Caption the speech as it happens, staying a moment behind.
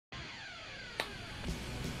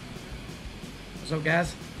So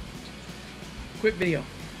guys, quick video.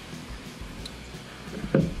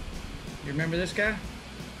 You remember this guy?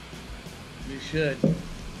 You should.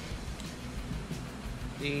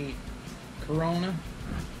 The Corona,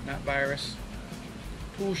 not virus,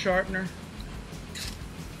 tool sharpener,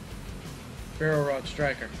 ferro rod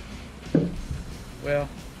striker. Well,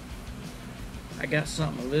 I got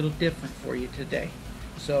something a little different for you today.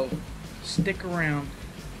 So stick around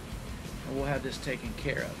and we'll have this taken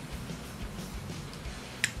care of.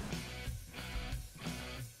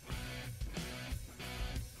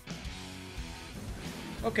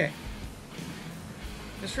 Okay,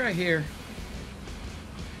 this right here,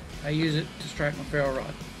 I use it to strike my ferro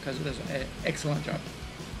rod because it does an excellent job.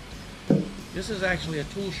 This is actually a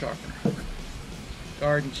tool sharpener,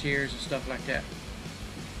 garden shears and stuff like that.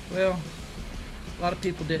 Well, a lot of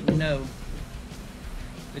people didn't know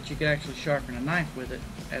that you could actually sharpen a knife with it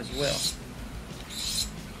as well.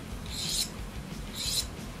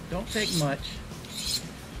 Don't take much.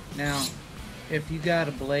 Now, if you got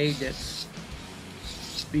a blade that's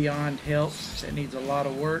beyond help, that needs a lot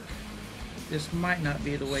of work, this might not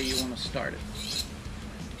be the way you want to start it.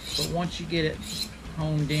 But once you get it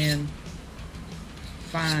honed in,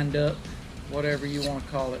 fined up, whatever you want to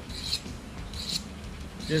call it,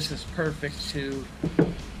 this is perfect to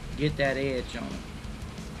get that edge on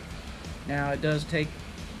it. Now it does take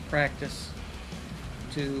practice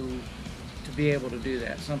to be able to do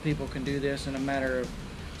that. Some people can do this in a matter of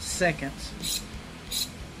seconds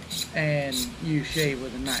and you shave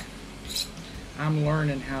with a knife. I'm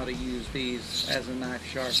learning how to use these as a knife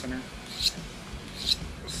sharpener,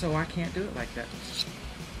 so I can't do it like that.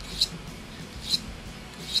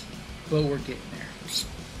 But we're getting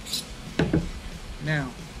there.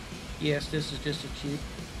 Now, yes, this is just a cheap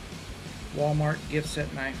Walmart gift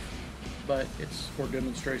set knife, but it's for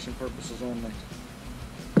demonstration purposes only.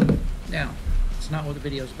 Now, it's not what the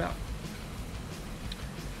video is about.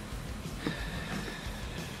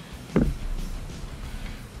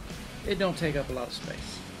 It don't take up a lot of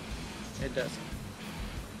space. It doesn't.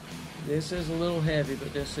 This is a little heavy,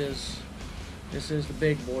 but this is the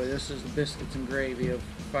big boy. This is the biscuits and gravy of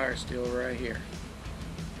fire steel right here.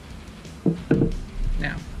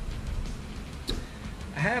 Now,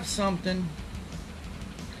 I have something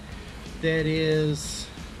that is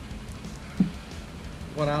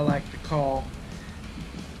what I like to call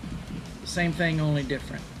the same thing, only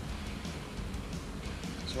different.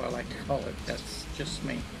 That's what I like to call it. That's just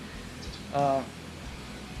me.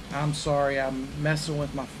 I'm sorry, I'm messing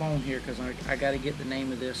with my phone here because I got to get the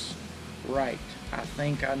name of this right. I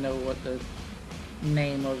think I know what the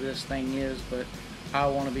name of this thing is, but I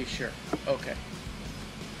want to be sure. Okay.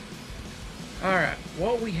 Alright,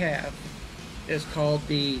 what we have is called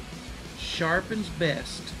the Sharpen's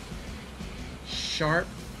Best Sharp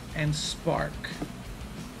and Spark.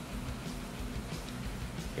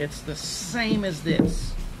 It's the same as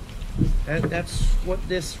this. That's what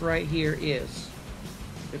this right here is.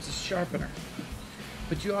 It's a sharpener.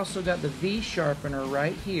 But you also got the V sharpener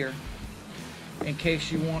right here in case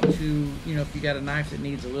you want to, if you got a knife that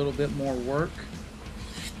needs a little bit more work,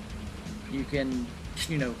 you can,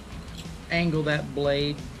 angle that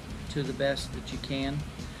blade to the best that you can.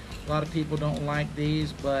 A lot of people don't like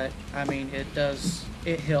these, but I mean, it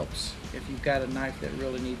helps if you've got a knife that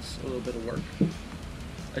really needs a little bit of work.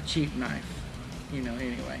 A cheap knife,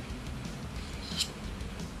 anyway.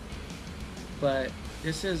 But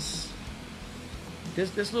this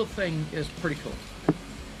little thing is pretty cool.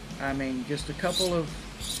 I mean, just a couple of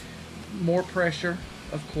more pressure,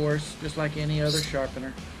 of course, just like any other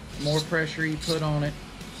sharpener. The more pressure you put on it,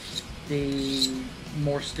 the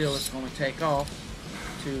more steel it's going to take off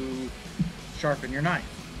to sharpen your knife,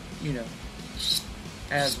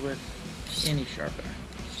 as with any sharpener.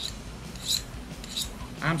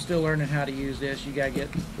 I'm still learning how to use this. You got to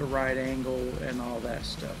get the right angle and all that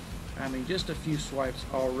stuff. I mean, just a few swipes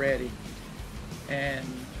already, and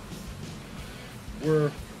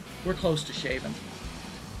we're close to shaving.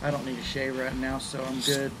 I don't need to shave right now, so I'm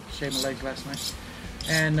good. Shaved my legs last night,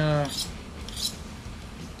 and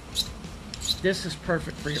this is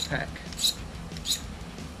perfect for your pack.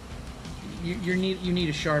 You need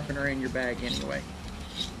a sharpener in your bag anyway.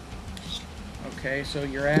 Okay, so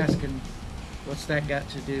you're asking, what's that got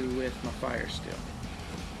to do with my fire steel?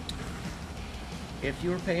 If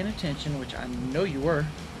you were paying attention, which I know you were,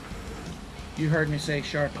 you heard me say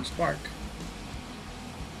sharp and spark.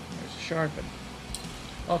 There's a sharpen.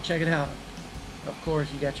 Oh, check it out. Of course,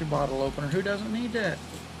 you got your bottle opener. Who doesn't need that?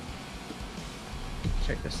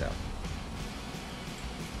 Check this out.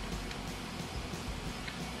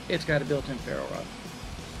 It's got a built-in ferro rod.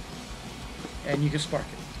 And you can spark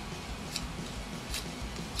it.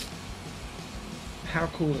 How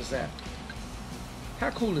cool is that? How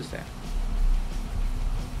cool is that?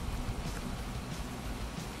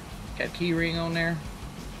 Got a key ring on there.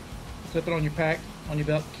 Clip it on your pack, on your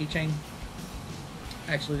belt, keychain.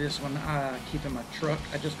 Actually, this one I keep in my truck.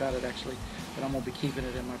 I just got it actually, but I'm gonna be keeping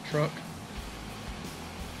it in my truck.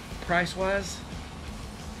 Price wise,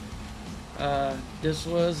 this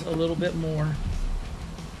was a little bit more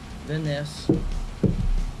than this,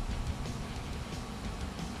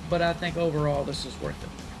 but I think overall this is worth it.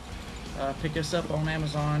 Pick this up on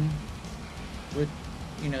Amazon with,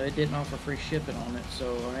 you know, it didn't offer free shipping on it,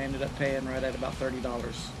 so I ended up paying right at about $30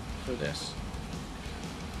 for this.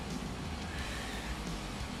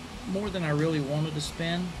 More than I really wanted to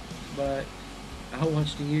spend, but I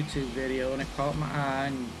watched a YouTube video and it caught my eye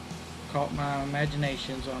and caught my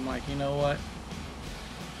imagination, so I'm like, you know what?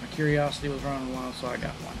 My curiosity was running wild, so I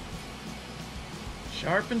got one.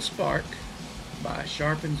 Sharp and Spark by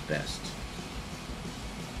Sharpen's Best.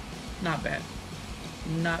 Not bad.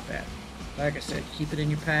 Not bad. Like I said, keep it in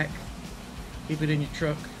your pack, keep it in your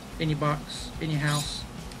truck, in your box, in your house.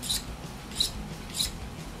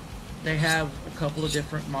 They have a couple of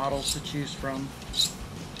different models to choose from.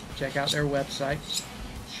 Check out their website.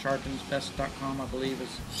 Sharpensbest.com, I believe,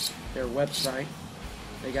 is their website.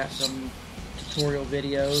 They got some tutorial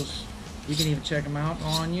videos. You can even check them out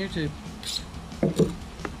on YouTube.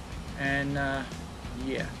 And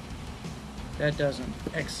yeah, that does an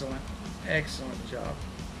excellent, excellent job.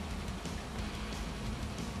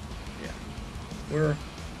 Yeah, we're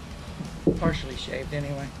partially shaved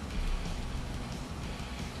anyway.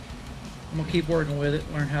 I'm gonna keep working with it,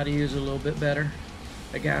 learn how to use it a little bit better.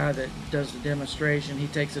 The guy that does the demonstration, he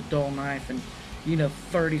takes a dull knife and, you know,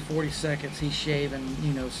 30-40 seconds he's shaving,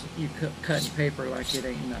 you know, you cutting paper like it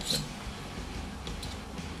ain't nothing.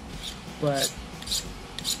 But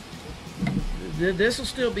this will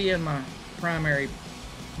still be in my primary,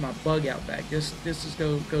 my bug out bag. This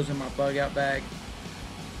goes in my bug out bag,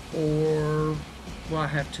 or, well, I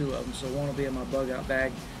have two of them, so one will be in my bug out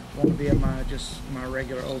bag, one will be in my my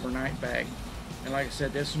regular overnight bag, and like I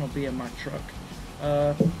said, this one will be in my truck.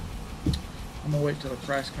 I'm gonna wait till the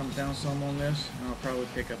price comes down some on this, and I'll probably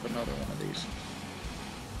pick up another one of these.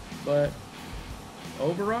 But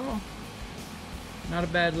overall, not a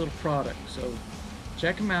bad little product, so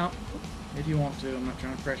check them out if you want to. I'm not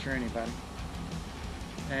trying to pressure anybody.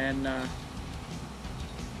 And I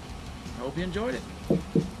hope you enjoyed it.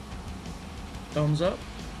 Thumbs up,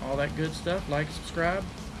 all that good stuff. Like, subscribe.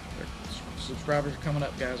 Subscribers are coming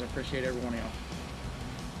up, guys. I appreciate every one of y'all.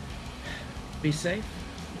 Be safe.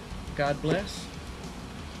 God bless.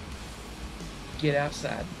 Get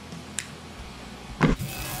outside.